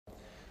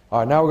All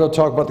right, now we're going to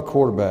talk about the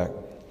quarterback.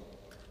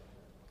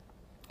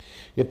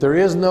 If there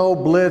is no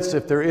blitz,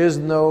 if there is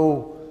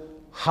no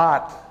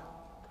hot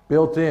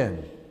built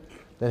in,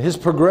 then his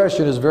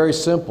progression is very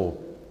simple.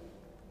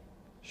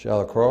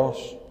 Shallow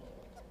cross,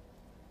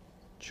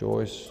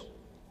 choice,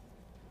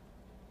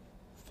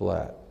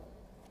 flat.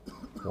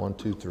 1,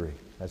 2, 3.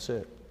 That's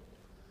it.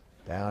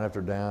 Down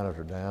after down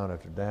after down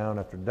after down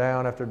after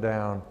down after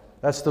down.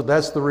 That's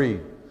the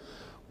read.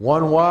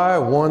 1Y,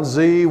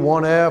 1Z,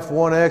 1F,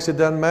 1X, it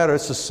doesn't matter.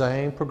 It's the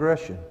same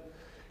progression.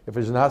 If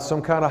there's not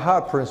some kind of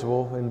hot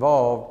principle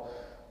involved,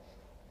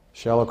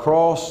 shallow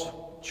cross,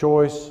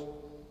 choice,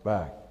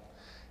 back.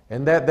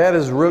 And that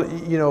is really,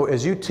 you know,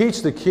 as you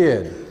teach the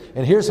kid,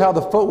 and here's how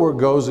the footwork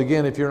goes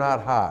again if you're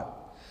not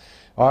hot.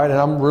 All right, and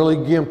I'm really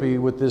gimpy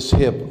with this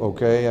hip,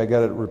 okay? I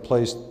got it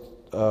replaced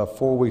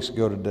 4 weeks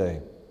ago today.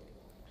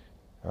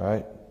 All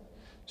right,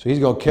 so he's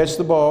going to catch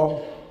the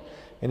ball,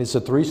 and it's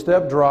a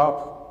 3-step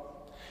drop.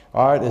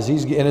 All right,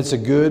 and it's a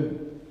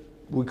good,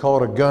 we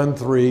call it a gun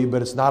 3,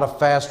 but it's not a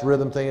fast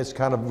rhythm thing. It's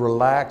kind of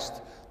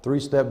relaxed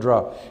 3-step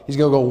drop. He's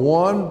going to go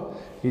 1,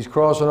 he's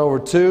crossing over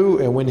 2,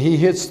 and when he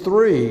hits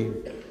 3,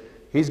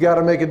 he's got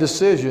to make a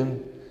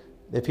decision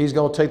if he's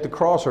going to take the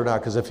crosser or not.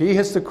 Because if he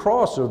hits the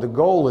crosser, the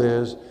goal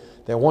is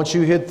that once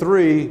you hit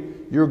 3,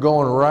 you're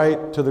going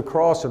right to the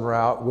crossing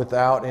route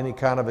without any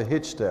kind of a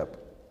hitch step.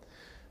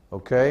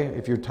 Okay?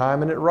 If you're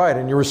timing it right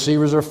and your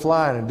receivers are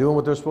flying and doing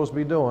what they're supposed to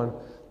be doing,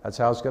 that's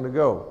how it's going to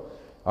go.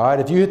 All right?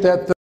 If you hit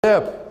that 3rd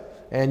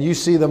step and you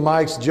see the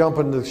mics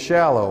jumping to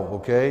shallow,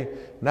 okay,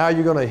 now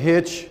you're going to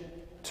hitch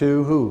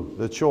to who?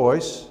 The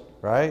choice,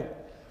 right?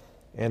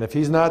 And if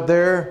he's not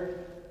there,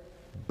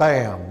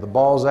 bam, the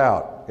ball's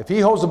out. If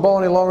he holds the ball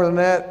any longer than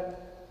that,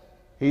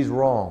 he's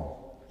wrong.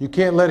 You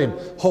can't let him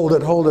hold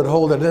it,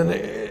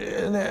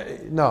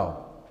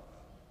 no.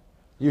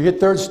 You hit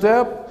 3rd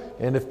step,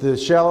 and if the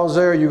shallow's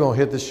there, you're going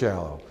to hit the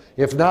shallow.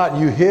 If not,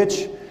 you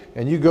hitch,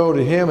 and you go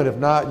to him, and if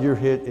not, you're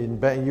hit, and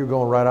bang, you're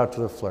going right out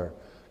to the flare.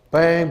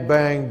 Bang,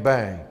 bang,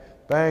 bang.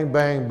 Bang,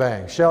 bang,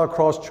 bang. Shallow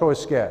cross, choice,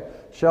 scat.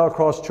 Shallow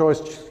cross,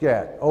 choice,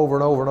 scat. Over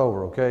and over and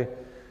over, okay?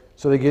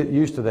 So they get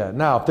used to that.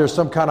 Now, if there's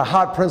some kind of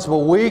hot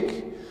principle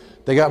weak,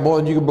 they got more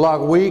than you can block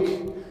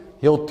weak,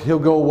 he'll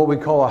go what we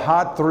call a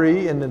hot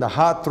 3, and in the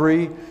hot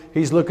 3,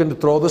 he's looking to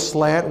throw the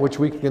slant, which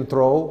we can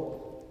throw,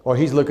 or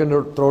he's looking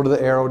to throw to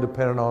the arrow,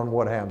 depending on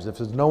what happens. If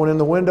there's no one in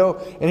the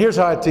window, and here's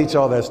how I teach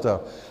all that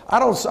stuff. I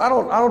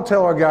don't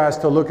tell our guys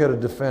to look at a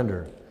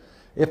defender.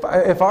 If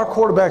our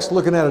quarterback's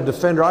looking at a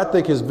defender, I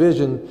think his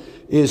vision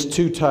is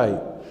too tight.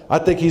 I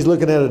think he's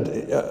looking at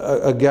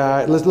a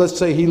guy. Let's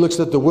say he looks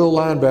at the will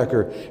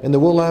linebacker, and the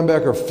will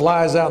linebacker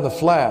flies out in the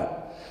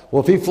flat.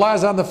 Well, if he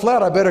flies out in the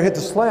flat, I better hit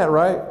the slant,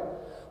 right?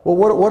 Well,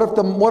 what if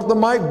the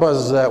mic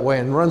buzzes that way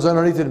and runs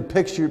underneath it and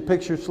picks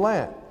your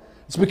slant?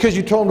 It's because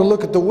you told him to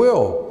look at the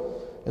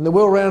will. And the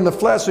will ran in the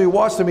flat, so he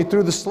watched him, he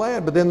threw the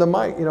slant, but then the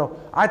mic, you know,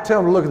 I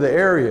tell him to look at the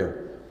area.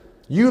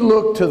 You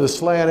look to the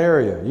slant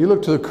area. You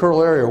look to the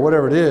curl area,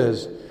 whatever it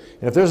is.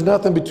 And if there's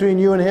nothing between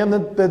you and him,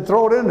 then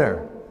throw it in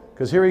there.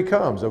 Because here he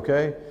comes,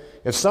 okay?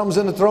 If something's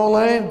in the throw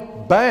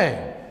lane,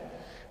 bang.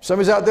 If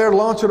somebody's out there,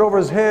 launch it over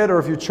his head, or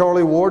if you're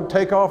Charlie Ward,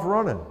 take off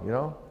running, you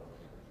know?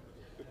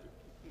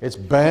 It's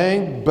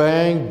bang,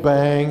 bang,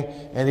 bang,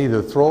 and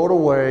either throw it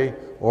away,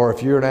 or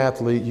if you're an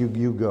athlete,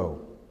 you go.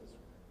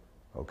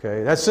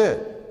 Okay, that's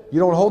it. You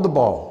don't hold the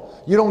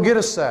ball. You don't get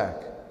a sack.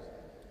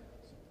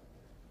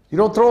 You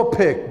don't throw a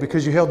pick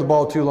because you held the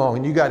ball too long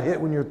and you got hit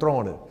when you're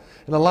throwing it.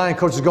 And the line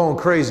coach is going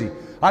crazy.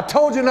 I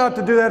told you not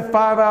to do that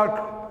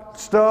 5-out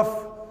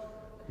stuff,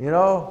 you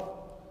know.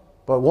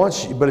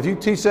 But if you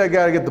teach that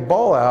guy to get the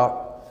ball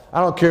out,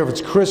 I don't care if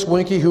it's Chris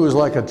Winkie, who is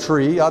like a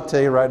tree. I'll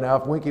tell you right now,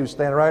 if Winkie was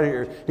standing right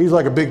here, he's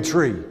like a big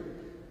tree.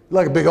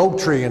 Like a big oak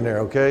tree in there,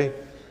 okay?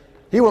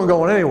 He wasn't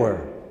going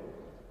anywhere.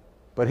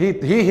 But he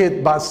hit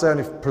about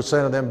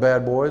 70% of them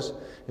bad boys,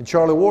 and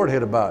Charlie Ward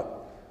hit about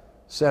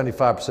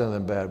 75% of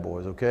them bad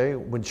boys, okay?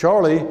 When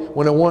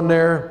it won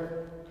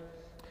there,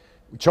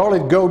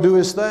 Charlie'd go do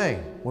his thing.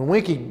 When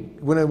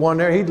it won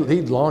there,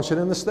 he'd launch it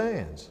in the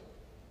stands.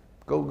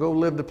 Go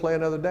live to play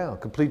another down.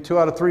 Complete 2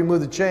 out of 3,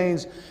 move the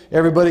chains.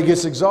 Everybody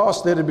gets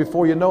exhausted, and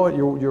before you know it,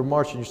 you're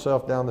marching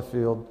yourself down the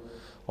field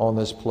on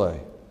this play.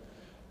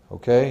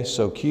 Okay,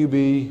 so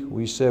QB,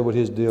 we said what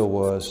his deal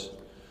was.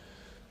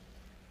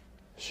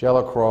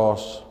 Shallow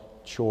cross,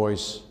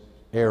 choice,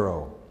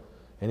 arrow.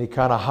 Any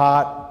kind of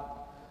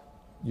hot,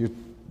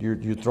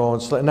 you're throwing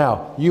slant.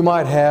 Now, you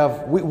might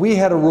have, we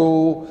had a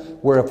rule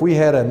where if we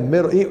had a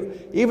middle,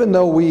 even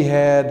though we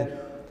had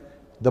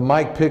the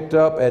mic picked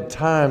up at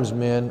times,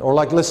 men, or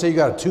like let's say you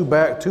got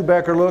a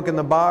two-backer look in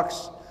the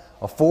box,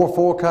 a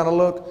 4-4 kind of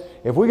look.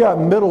 If we got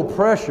middle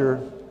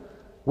pressure,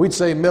 we'd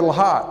say middle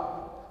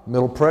hot.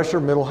 Middle pressure,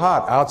 middle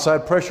hot.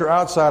 Outside pressure,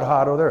 outside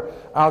hot over there.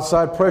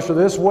 Outside pressure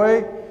this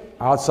way,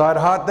 outside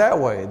hot that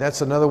way.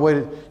 That's another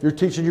way you're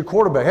teaching your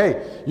quarterback.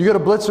 Hey, you got a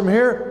blitz from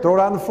here, throw it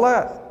out in the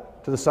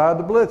flat to the side of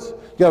the blitz.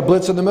 You got a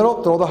blitz in the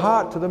middle, throw the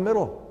hot to the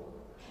middle.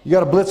 You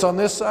got a blitz on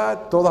this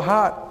side, throw the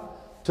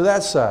hot to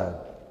that side.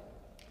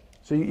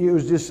 So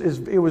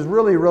it was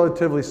really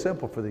relatively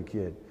simple for the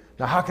kid.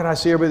 Now, how can I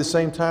see everybody at the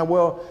same time?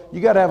 Well,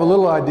 you got to have a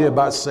little idea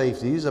about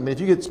safeties. I mean, if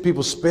you get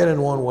people spinning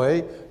one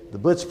way, the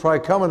blitz is probably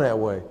coming that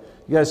way.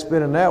 You got to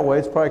spin in that way,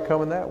 it's probably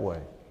coming that way.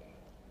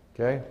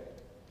 Okay?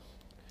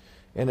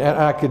 And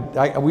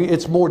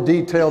it's more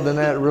detailed than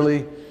that,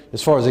 really,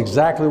 as far as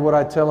exactly what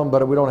I tell them,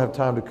 but we don't have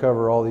time to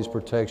cover all these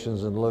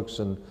protections and looks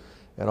and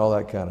all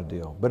that kind of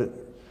deal. But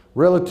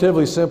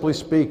relatively simply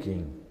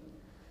speaking,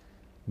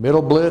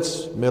 middle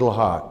blitz, middle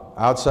hot.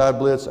 Outside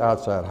blitz,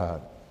 outside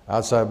hot.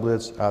 Outside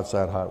blitz,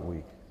 outside hot,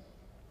 weak.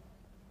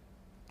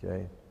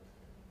 Okay?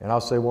 And I'll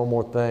say one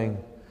more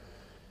thing.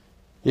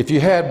 If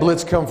you had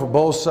blitz come from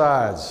both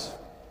sides,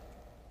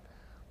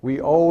 we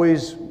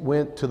always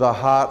went to the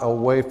hot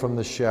away from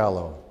the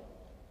shallow.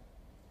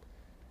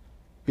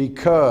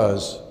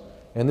 Because,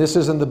 and this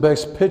isn't the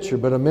best picture,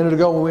 but a minute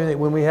ago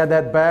when we had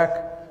that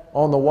back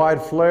on the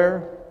wide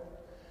flare,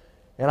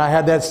 and I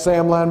had that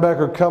Sam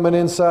linebacker coming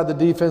inside the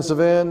defensive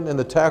end, and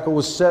the tackle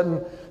was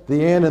setting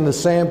the end, and the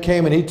Sam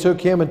came and he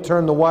took him and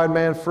turned the wide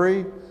man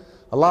free.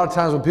 A lot of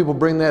times when people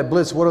bring that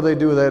blitz, what do they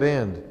do with that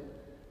end?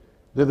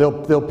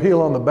 They'll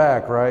peel on the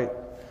back, right?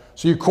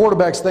 So your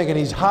quarterback's thinking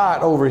he's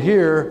hot over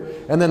here,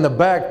 and then the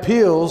back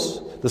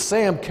peels. The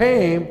Sam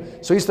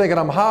came, so he's thinking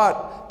I'm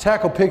hot.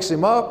 Tackle picks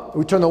him up.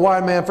 We turn the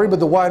wide man free, but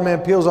the wide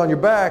man peels on your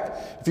back.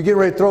 If you get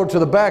ready to throw it to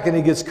the back and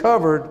he gets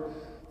covered,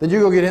 then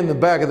you go get hit in the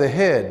back of the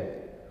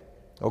head.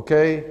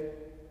 Okay?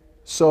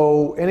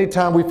 So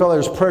anytime we felt there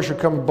was pressure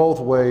coming both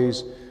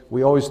ways,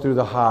 we always threw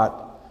the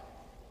hot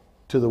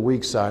to the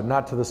weak side,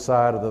 not to the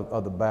side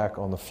of the back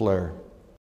on the flare.